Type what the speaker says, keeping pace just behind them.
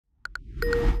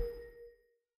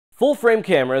Full frame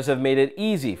cameras have made it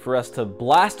easy for us to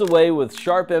blast away with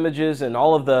sharp images and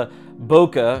all of the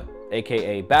bokeh,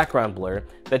 aka background blur,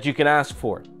 that you can ask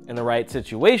for. In the right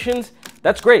situations,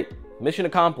 that's great, mission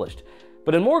accomplished.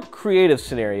 But in more creative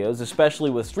scenarios, especially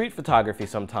with street photography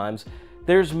sometimes,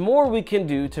 there's more we can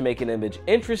do to make an image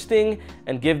interesting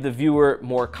and give the viewer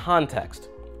more context.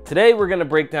 Today we're going to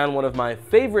break down one of my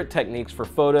favorite techniques for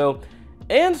photo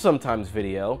and sometimes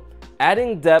video,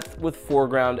 adding depth with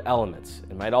foreground elements.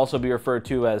 It might also be referred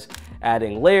to as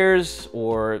adding layers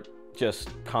or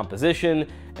just composition,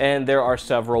 and there are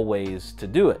several ways to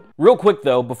do it. Real quick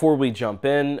though, before we jump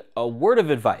in, a word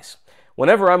of advice.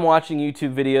 Whenever I'm watching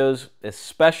YouTube videos,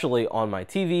 especially on my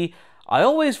TV, I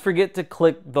always forget to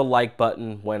click the like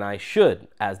button when I should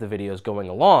as the video is going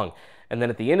along. And then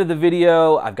at the end of the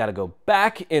video, I've got to go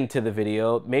back into the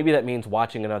video. Maybe that means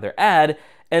watching another ad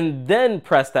and then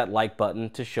press that like button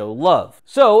to show love.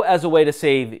 So as a way to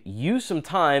save you some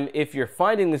time, if you're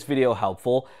finding this video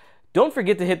helpful, don't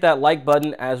forget to hit that like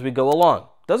button as we go along.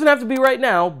 Doesn't have to be right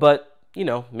now, but you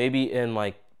know, maybe in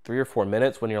like 3 or 4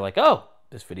 minutes when you're like, oh,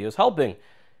 this video is helping.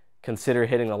 Consider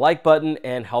hitting the like button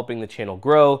and helping the channel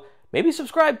grow. Maybe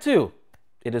subscribe too.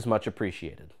 It is much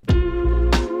appreciated.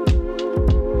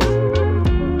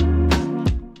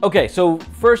 Okay, so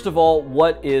first of all,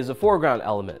 what is a foreground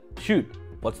element? Shoot,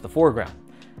 what's the foreground?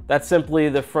 That's simply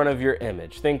the front of your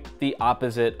image. Think the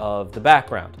opposite of the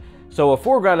background. So a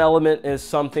foreground element is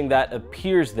something that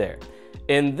appears there.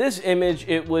 In this image,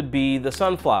 it would be the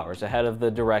sunflowers ahead of the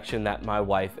direction that my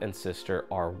wife and sister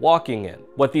are walking in.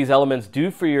 What these elements do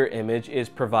for your image is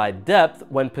provide depth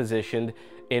when positioned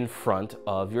in front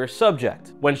of your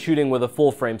subject. When shooting with a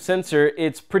full frame sensor,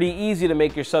 it's pretty easy to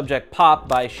make your subject pop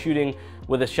by shooting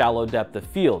with a shallow depth of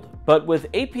field. But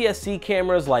with aps-c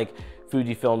cameras like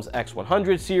Fujifilm's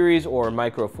X100 series or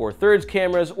Micro Four Thirds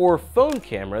cameras or phone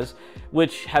cameras,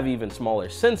 which have even smaller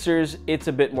sensors, it's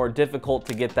a bit more difficult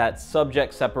to get that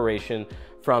subject separation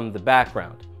from the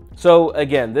background. So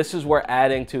again, this is where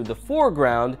adding to the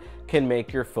foreground can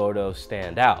make your photo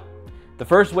stand out. The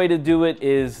first way to do it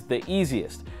is the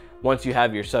easiest. Once you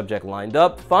have your subject lined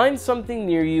up, find something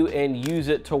near you and use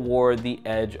it toward the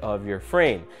edge of your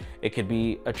frame. It could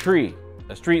be a tree,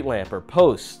 a street lamp or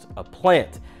post, a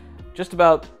plant, just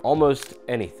about almost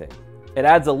anything. It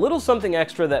adds a little something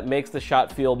extra that makes the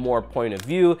shot feel more point of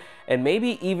view and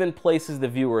maybe even places the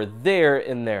viewer there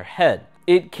in their head.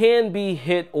 It can be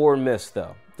hit or miss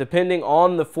though. Depending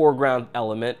on the foreground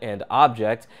element and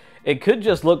object, it could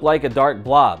just look like a dark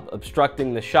blob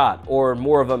obstructing the shot or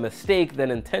more of a mistake than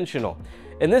intentional.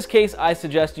 In this case, I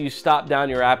suggest you stop down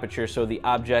your aperture so the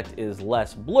object is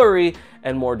less blurry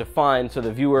and more defined so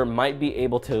the viewer might be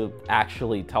able to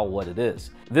actually tell what it is.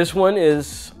 This one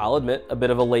is, I'll admit, a bit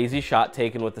of a lazy shot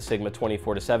taken with the Sigma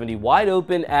 24-70 wide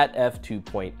open at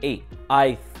f2.8.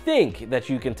 I think that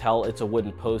you can tell it's a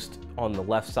wooden post on the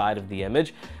left side of the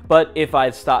image, but if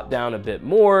I'd stopped down a bit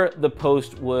more, the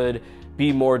post would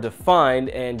be more defined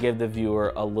and give the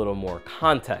viewer a little more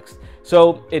context.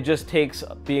 So it just takes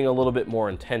being a little bit more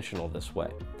intentional this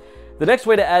way. The next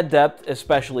way to add depth,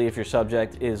 especially if your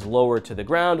subject is lower to the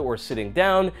ground or sitting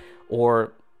down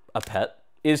or a pet,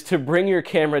 is to bring your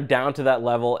camera down to that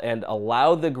level and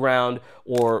allow the ground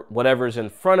or whatever's in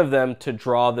front of them to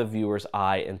draw the viewer's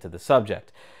eye into the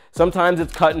subject. Sometimes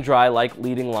it's cut and dry, like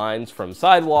leading lines from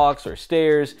sidewalks or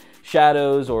stairs,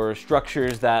 shadows, or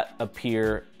structures that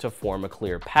appear to form a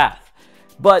clear path.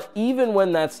 But even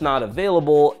when that's not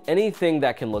available, anything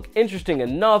that can look interesting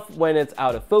enough when it's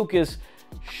out of focus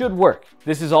should work.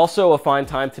 This is also a fine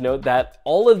time to note that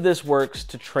all of this works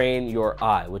to train your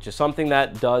eye, which is something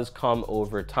that does come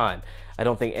over time. I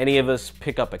don't think any of us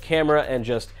pick up a camera and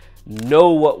just know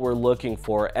what we're looking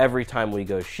for every time we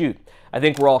go shoot. I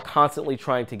think we're all constantly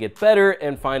trying to get better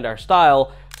and find our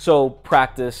style, so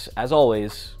practice, as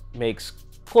always, makes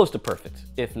close to perfect,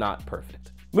 if not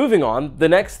perfect. Moving on, the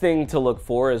next thing to look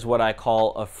for is what I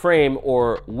call a frame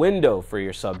or window for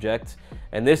your subject,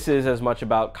 and this is as much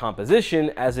about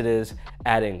composition as it is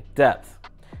adding depth.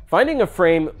 Finding a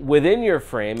frame within your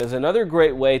frame is another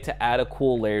great way to add a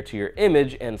cool layer to your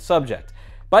image and subject.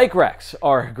 Bike racks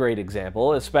are a great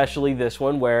example, especially this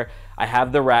one where I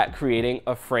have the rack creating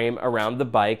a frame around the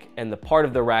bike and the part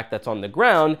of the rack that's on the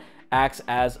ground acts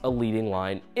as a leading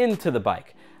line into the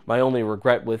bike. My only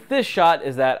regret with this shot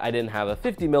is that I didn't have a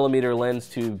 50mm lens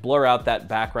to blur out that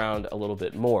background a little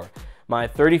bit more. My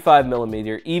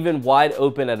 35mm, even wide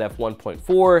open at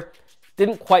f1.4,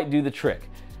 didn't quite do the trick.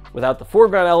 Without the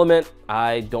foreground element,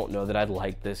 I don't know that I'd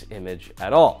like this image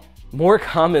at all. More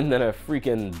common than a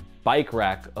freaking bike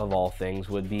rack of all things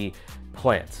would be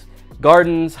plants.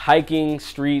 Gardens, hiking,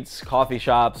 streets, coffee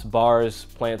shops, bars,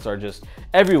 plants are just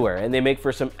everywhere, and they make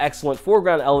for some excellent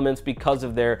foreground elements because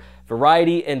of their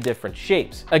variety and different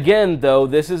shapes. Again, though,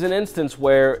 this is an instance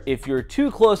where if you're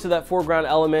too close to that foreground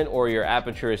element or your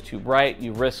aperture is too bright,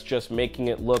 you risk just making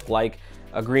it look like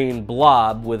a green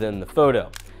blob within the photo.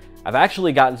 I've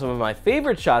actually gotten some of my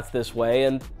favorite shots this way,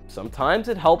 and sometimes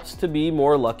it helps to be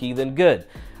more lucky than good.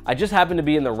 I just happened to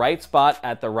be in the right spot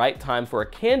at the right time for a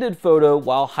candid photo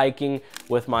while hiking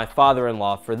with my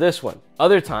father-in-law for this one.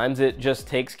 Other times it just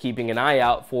takes keeping an eye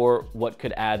out for what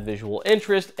could add visual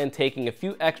interest and taking a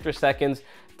few extra seconds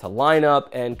to line up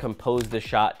and compose the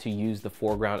shot to use the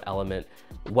foreground element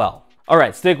well. All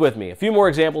right, stick with me. A few more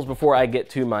examples before I get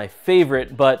to my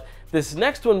favorite, but this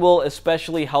next one will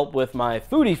especially help with my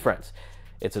foodie friends.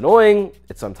 It's annoying,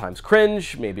 it's sometimes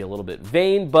cringe, maybe a little bit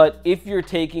vain, but if you're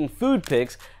taking food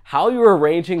pics, how you're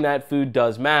arranging that food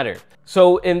does matter.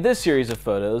 So in this series of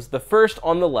photos, the first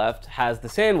on the left has the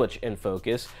sandwich in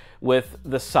focus with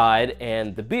the side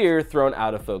and the beer thrown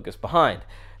out of focus behind.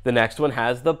 The next one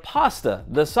has the pasta,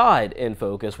 the side, in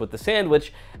focus with the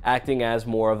sandwich acting as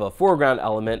more of a foreground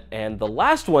element, and the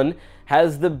last one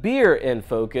has the beer in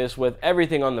focus with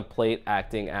everything on the plate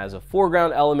acting as a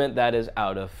foreground element that is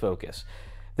out of focus.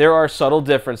 There are subtle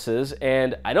differences,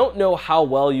 and I don't know how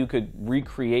well you could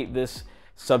recreate this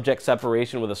subject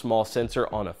separation with a small sensor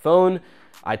on a phone.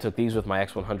 I took these with my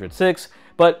X100 VI,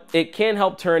 but it can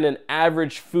help turn an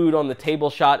average food on the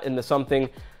table shot into something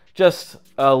just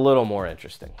a little more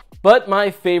interesting. But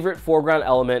my favorite foreground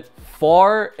element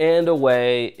far and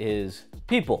away is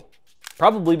people,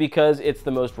 probably because it's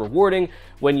the most rewarding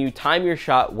when you time your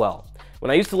shot well. When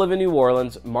I used to live in New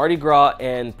Orleans, Mardi Gras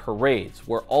and parades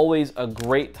were always a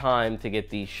great time to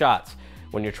get these shots.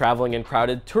 When you're traveling in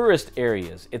crowded tourist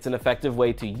areas, it's an effective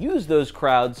way to use those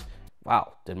crowds.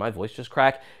 Wow, did my voice just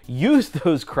crack? Use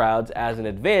those crowds as an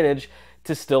advantage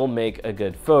to still make a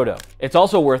good photo. It's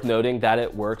also worth noting that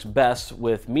it works best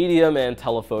with medium and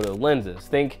telephoto lenses.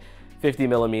 Think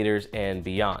 50mm and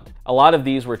beyond. A lot of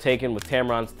these were taken with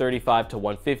Tamron's 35 to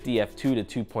 150 f2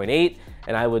 to 2.8,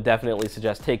 and I would definitely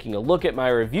suggest taking a look at my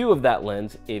review of that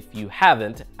lens if you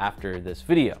haven't after this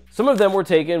video. Some of them were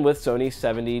taken with Sony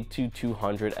 70 to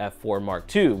 200 f4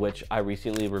 Mark II, which I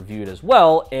recently reviewed as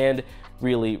well and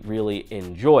really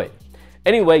enjoyed.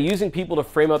 Anyway, using people to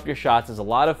frame up your shots is a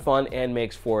lot of fun and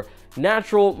makes for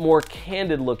natural, more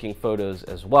candid looking photos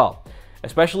as well.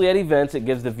 Especially at events, it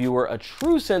gives the viewer a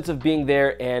true sense of being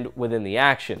there and within the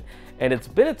action. And it's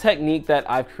been a technique that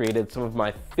I've created some of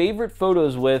my favorite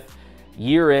photos with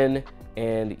year in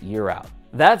and year out.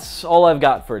 That's all I've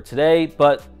got for today,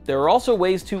 but there are also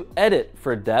ways to edit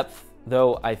for depth,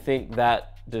 though I think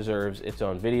that deserves its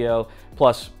own video.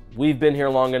 Plus, we've been here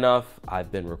long enough.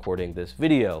 I've been recording this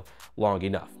video long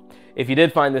enough. If you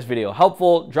did find this video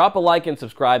helpful, drop a like and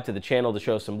subscribe to the channel to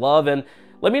show some love, and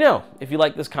let me know if you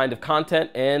like this kind of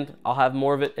content, and I'll have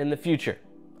more of it in the future.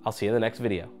 I'll see you in the next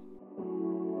video.